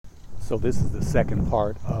So this is the second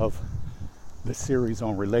part of the series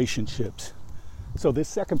on relationships. So this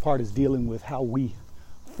second part is dealing with how we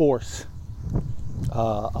force,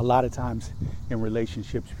 a lot of times in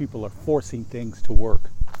relationships, people are forcing things to work.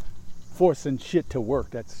 Forcing shit to work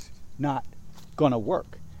that's not gonna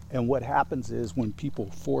work. And what happens is when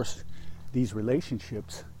people force these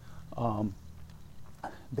relationships,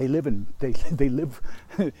 they live in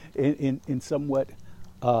somewhat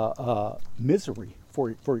misery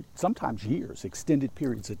for sometimes years, extended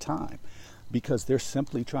periods of time, because they're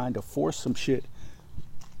simply trying to force some shit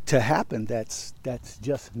to happen that's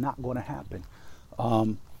just not going to happen,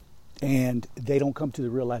 and they don't come to the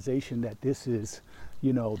realization that this is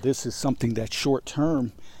something that's short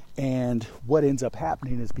term. And what ends up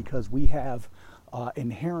happening is because we have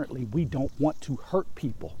inherently, we don't want to hurt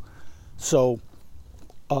people. So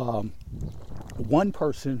one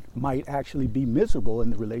person might actually be miserable in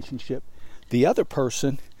the relationship. The other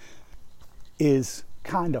person is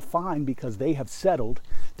kind of fine because they have settled.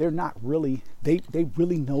 They're not really, they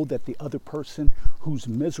really know that the other person who's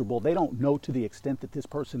miserable, they don't know to the extent that this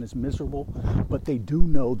person is miserable, but they do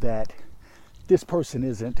know that this person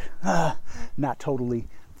isn't not totally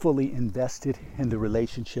fully invested in the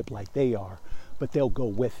relationship like they are, but they'll go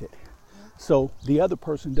with it. So the other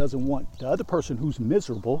person who's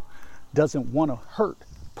miserable doesn't want to hurt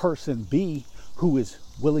person B who is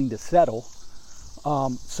willing to settle.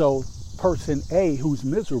 So person A who's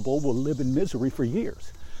miserable will live in misery for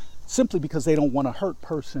years, simply because they don't want to hurt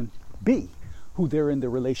person B who they're in the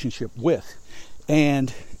relationship with.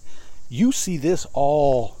 And you see this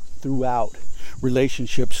all throughout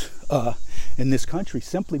relationships in this country,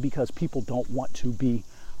 simply because people don't want to be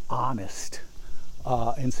honest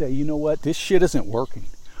and say, you know what, this shit isn't working,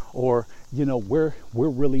 or we're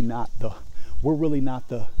really not the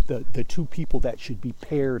two people that should be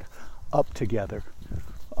paired up together.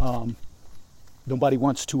 Nobody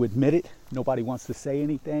wants to admit it. Nobody wants to say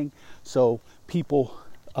anything. So people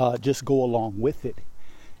just go along with it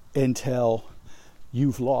until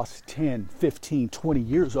you've lost 10, 15, 20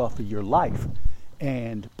 years off of your life.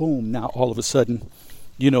 And boom, now all of a sudden,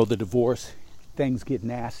 the divorce, things get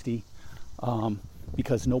nasty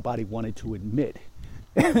because nobody wanted to admit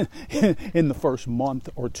in the first month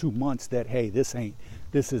or 2 months that, hey, this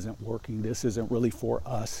isn't working. This isn't really for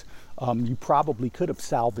us. You probably could have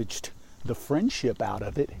salvaged the friendship out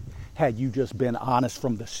of it had you just been honest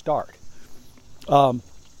from the start. And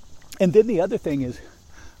then the other thing is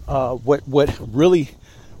what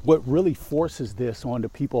really forces this onto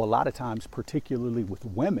people a lot of times, particularly with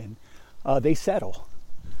women, they settle.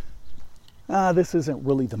 This isn't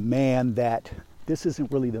really the man that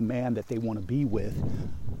they want to be with,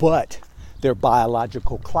 but their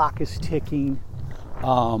biological clock is ticking.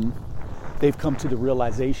 They've come to the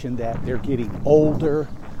realization that they're getting older,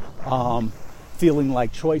 feeling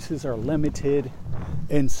like choices are limited,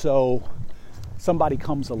 and so somebody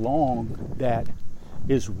comes along that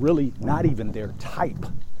is really not even their type.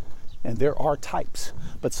 And there are types,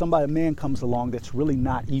 but a man comes along that's really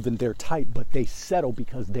not even their type, but they settle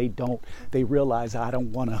because they realize, I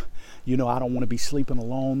don't want to be sleeping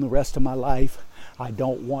alone the rest of my life. I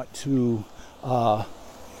don't want to,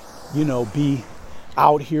 be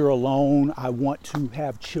out here alone. I want to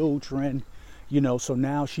have children, so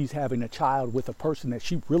now she's having a child with a person that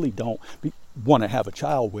she really don't want to have a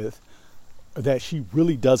child with, that she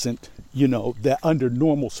really doesn't, that under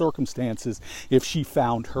normal circumstances, if she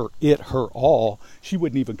found her all, she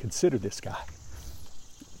wouldn't even consider this guy.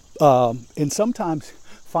 And sometimes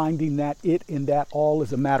finding that it in that all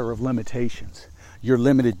is a matter of limitations. You're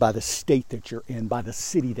limited by the state that you're in, by the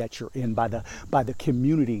city that you're in, by the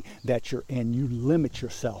community that you're in. You limit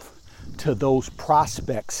yourself to those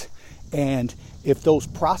prospects. And if those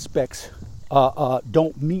prospects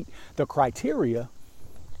don't meet the criteria,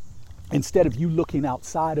 instead of you looking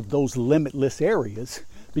outside of those limitless areas,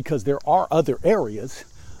 because there are other areas,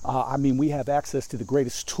 we have access to the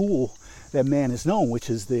greatest tool that man has known,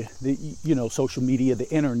 which is the social media, the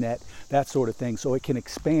internet, that sort of thing. So it can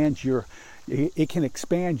expand your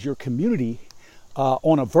community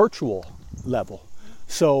on a virtual level.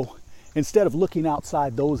 So instead of looking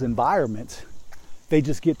outside those environments, they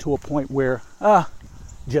just get to a point where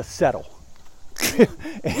just settle.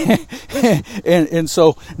 and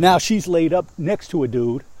so now she's laid up next to a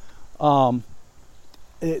dude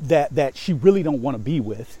that she really don't want to be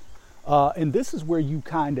with, and this is where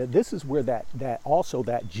that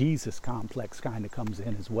Jesus complex kind of comes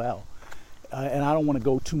in as well. And I don't want to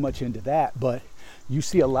go too much into that, but you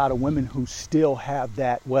see a lot of women who still have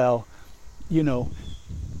that,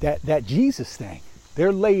 that Jesus thing.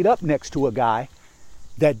 They're laid up next to a guy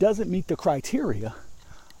that doesn't meet the criteria,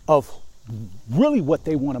 of really what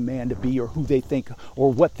they want a man to be, or who they think,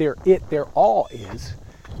 or what their all is.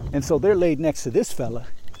 And so they're laid next to this fella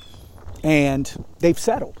and they've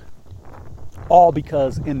settled. All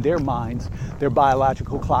because in their minds, their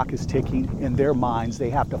biological clock is ticking. In their minds, they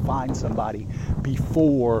have to find somebody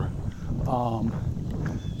before,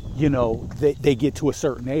 they get to a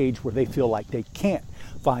certain age where they feel like they can't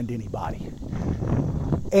find anybody.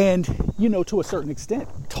 And, to a certain extent,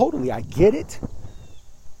 totally, I get it.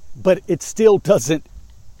 But it still doesn't,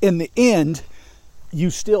 in the end, you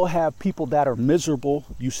still have people that are miserable.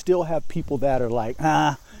 You still have people that are like,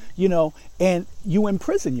 and you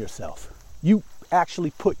imprison yourself. You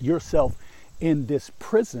actually put yourself in this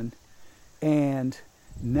prison, and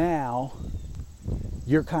now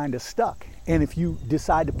you're kind of stuck. And if you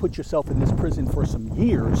decide to put yourself in this prison for some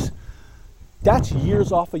years, that's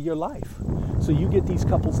years off of your life. So you get these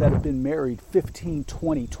couples that have been married 15,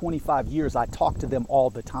 20, 25 years. I talk to them all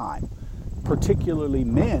the time, particularly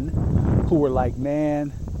men who are like,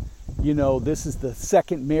 man, this is the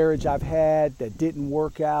second marriage I've had that didn't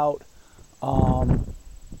work out.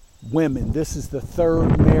 Women, this is the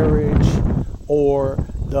third marriage, or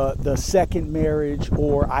the second marriage,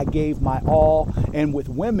 or I gave my all. And with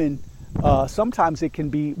women, sometimes it can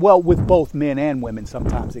be, with both men and women,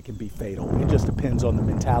 sometimes it can be fatal. It just depends on the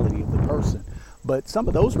mentality of the person. But some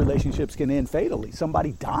of those relationships can end fatally,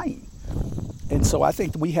 somebody dying. And so I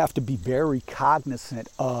think we have to be very cognizant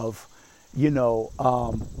of,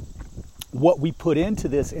 what we put into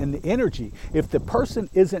this and the energy. If the person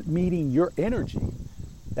isn't meeting your energy,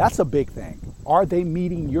 that's a big thing. Are they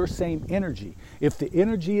meeting your same energy? If the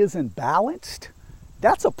energy isn't balanced,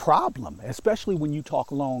 that's a problem, especially when you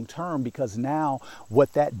talk long term, because now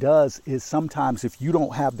what that does is sometimes if you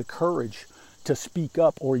don't have the courage to speak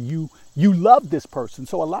up, or you love this person.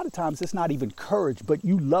 So a lot of times it's not even courage, but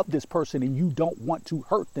you love this person and you don't want to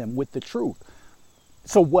hurt them with the truth.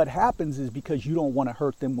 So what happens is, because you don't want to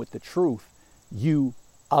hurt them with the truth, you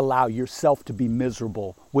allow yourself to be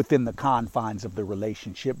miserable within the confines of the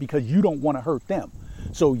relationship because you don't want to hurt them.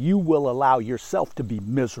 So you will allow yourself to be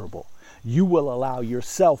miserable. You will allow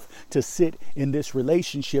yourself to sit in this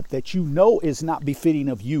relationship that you know is not befitting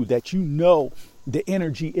of you, that the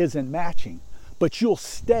energy isn't matching. But you'll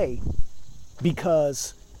stay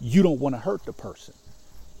because you don't want to hurt the person.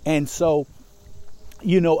 And so,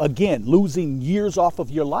 again, losing years off of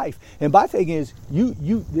your life. And my thing is, you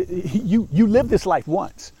live this life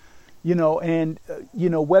once, and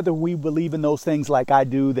whether we believe in those things like I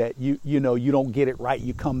do, that you don't get it right,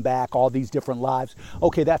 you come back, all these different lives.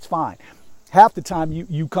 Okay, that's fine. Half the time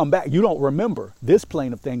you come back, you don't remember this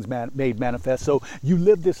plane of things made manifest. So you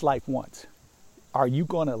live this life once. Are you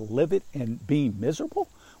going to live it and being miserable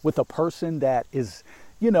with a person that is,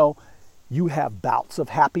 you have bouts of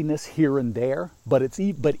happiness here and there, but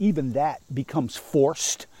even that becomes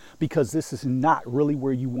forced because this is not really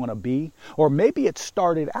where you want to be. Or maybe it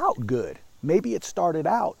started out good. Maybe it started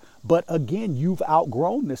out, but again, you've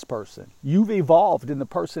outgrown this person. You've evolved and the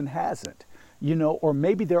person hasn't. Or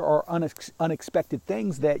maybe there are unexpected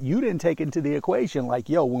things that you didn't take into the equation. Like,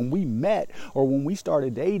 when we met, or when we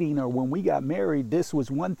started dating, or when we got married, this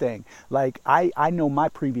was one thing. Like, I know my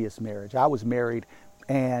previous marriage. I was married,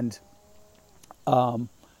 and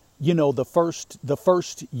the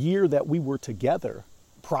first year that we were together,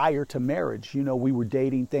 prior to marriage, we were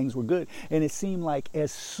dating, things were good. And it seemed like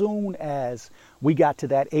as soon as we got to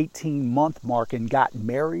that 18-month mark and got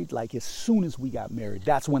married, like as soon as we got married,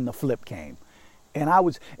 that's when the flip came. And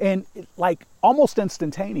almost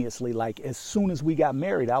instantaneously, like as soon as we got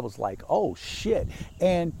married, I was like, oh shit.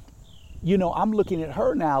 And, I'm looking at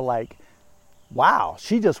her now like, wow,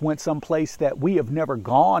 she just went someplace that we have never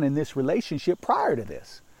gone in this relationship prior to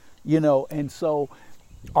this, and so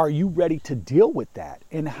are you ready to deal with that?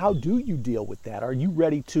 And how do you deal with that? Are you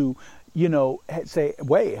ready to, say,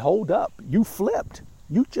 wait, hold up, you flipped,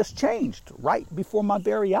 you just changed right before my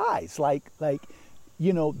very eyes.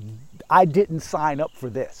 I didn't sign up for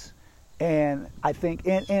this. And I think,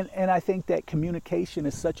 and I think that communication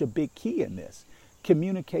is such a big key in this.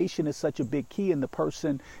 Communication is such a big key in the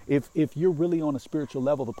person. If you're really on a spiritual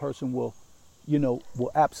level, the person will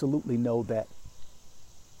absolutely know that,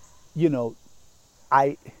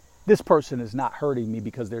 this person is not hurting me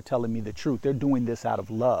because they're telling me the truth. They're doing this out of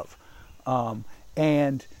love.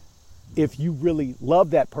 And if you really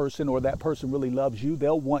love that person, or that person really loves you,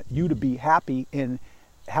 they'll want you to be happy and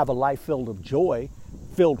have a life filled with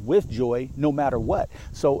joy, no matter what.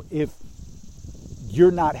 So if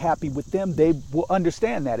you're not happy with them, they will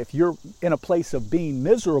understand that. If you're in a place of being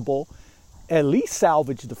miserable, at least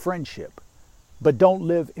salvage the friendship. But don't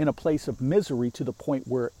live in a place of misery to the point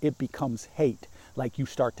where it becomes hate. like you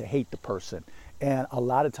start to hate the person. And a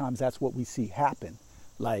lot of times that's what we see happen.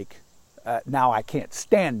 Like, now I can't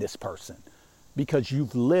stand this person, because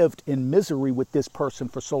you've lived in misery with this person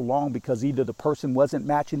for so long, because either the person wasn't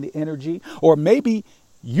matching the energy, or maybe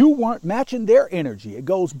you weren't matching their energy. It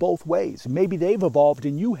goes both ways. Maybe they've evolved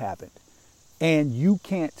and you haven't. And you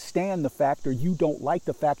can't stand the fact, or you don't like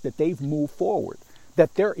the fact that they've moved forward,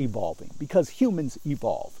 that they're evolving, because humans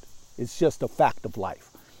evolved. It's just a fact of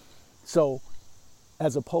life. So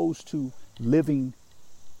as opposed to living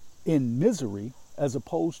in misery, as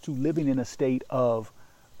opposed to living in a state of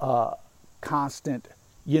constant,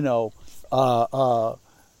 being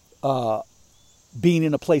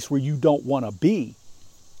in a place where you don't want to be,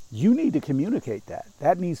 you need to communicate that.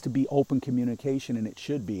 That needs to be open communication, and it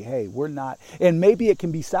should be, hey, we're not, and maybe it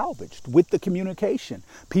can be salvaged with the communication.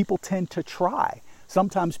 People tend to try.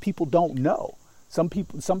 Sometimes people don't know.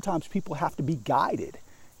 Sometimes people have to be guided,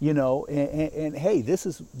 and hey, this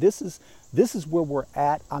is where we're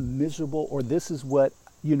at. I'm miserable, or this is what,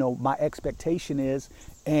 my expectation is.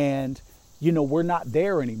 And, we're not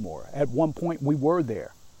there anymore. At one point we were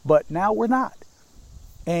there, but now we're not.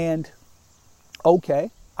 And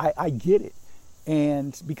okay, I get it.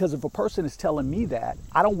 And because if a person is telling me that,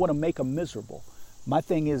 I don't want to make them miserable. My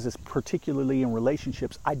thing is particularly in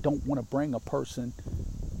relationships, I don't want to bring a person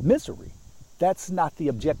misery. That's not the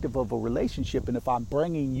objective of a relationship. And if I'm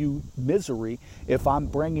bringing you misery, if I'm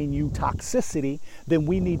bringing you toxicity, then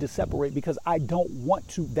we need to separate, because I don't want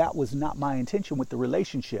to. That was not my intention with the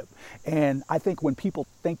relationship. And I think when people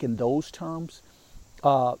think in those terms,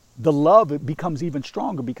 the love, it becomes even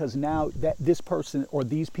stronger, because now that this person or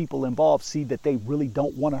these people involved see that they really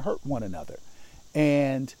don't want to hurt one another.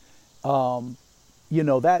 And,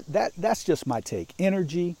 that's just my take.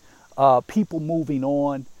 Energy, people moving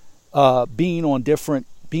on, being on different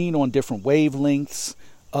wavelengths,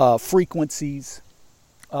 frequencies.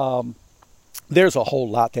 There's a whole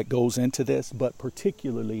lot that goes into this, but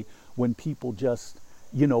particularly when people just,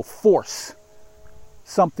 force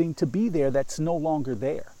something to be there that's no longer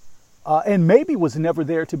there, and maybe was never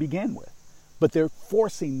there to begin with, but they're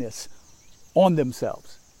forcing this on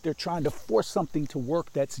themselves. They're trying to force something to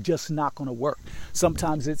work that's just not going to work.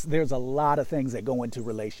 Sometimes there's a lot of things that go into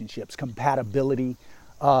relationships: compatibility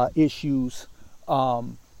issues,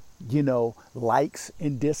 likes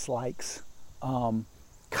and dislikes,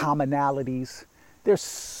 commonalities. There's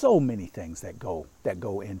so many things that go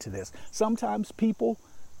into this. Sometimes people,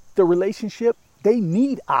 the relationship, they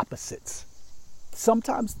need opposites.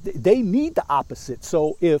 Sometimes they need the opposite.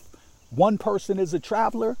 So if one person is a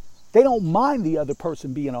traveler, they don't mind the other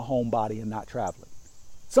person being a homebody and not traveling.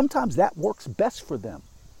 Sometimes that works best for them.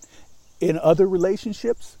 In other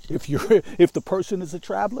relationships, if the person is a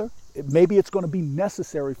traveler, maybe it's going to be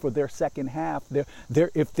necessary for their second half.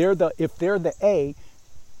 If they're the A,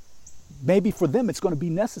 maybe for them it's going to be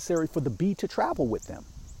necessary for the B to travel with them,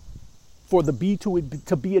 for the B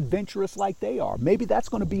to be adventurous like they are. Maybe that's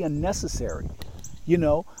going to be unnecessary,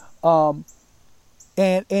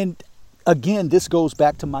 And again, this goes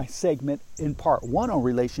back to my segment in part 1 on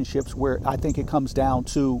relationships, where I think it comes down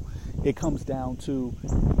to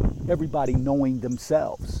everybody knowing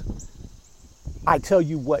themselves. I tell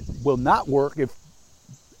you what will not work: if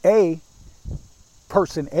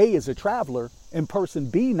person A is a traveler and person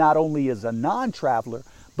B not only is a non-traveler,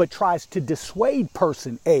 but tries to dissuade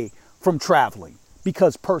person A from traveling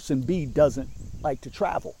because person B doesn't like to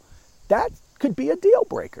travel. That could be a deal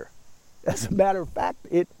breaker. As a matter of fact,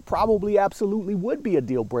 it probably absolutely would be a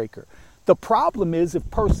deal breaker. The problem is if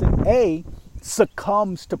person A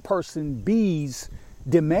succumbs to person B's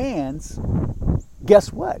demands,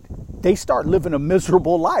 guess what? They start living a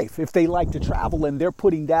miserable life if they like to travel, and they're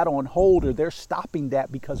putting that on hold, or they're stopping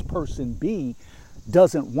that because person B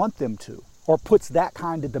doesn't want them to, or puts that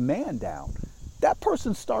kind of demand down. If that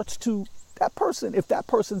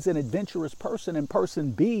person's an adventurous person and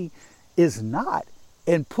person B is not,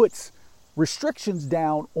 and puts restrictions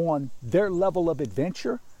down on their level of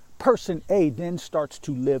adventure, person A then starts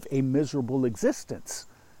to live a miserable existence.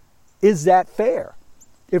 Is that fair?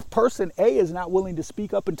 If person A is not willing to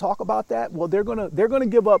speak up and talk about that, well, they're going to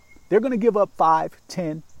give up 5,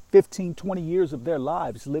 10, 15, 20 years of their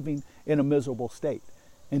lives living in a miserable state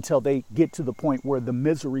until they get to the point where the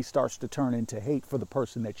misery starts to turn into hate for the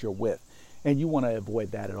person that you're with. And you want to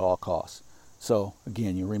avoid that at all costs. So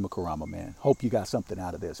again, Yurima Karama, man. Hope you got something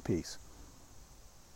out of this. Peace.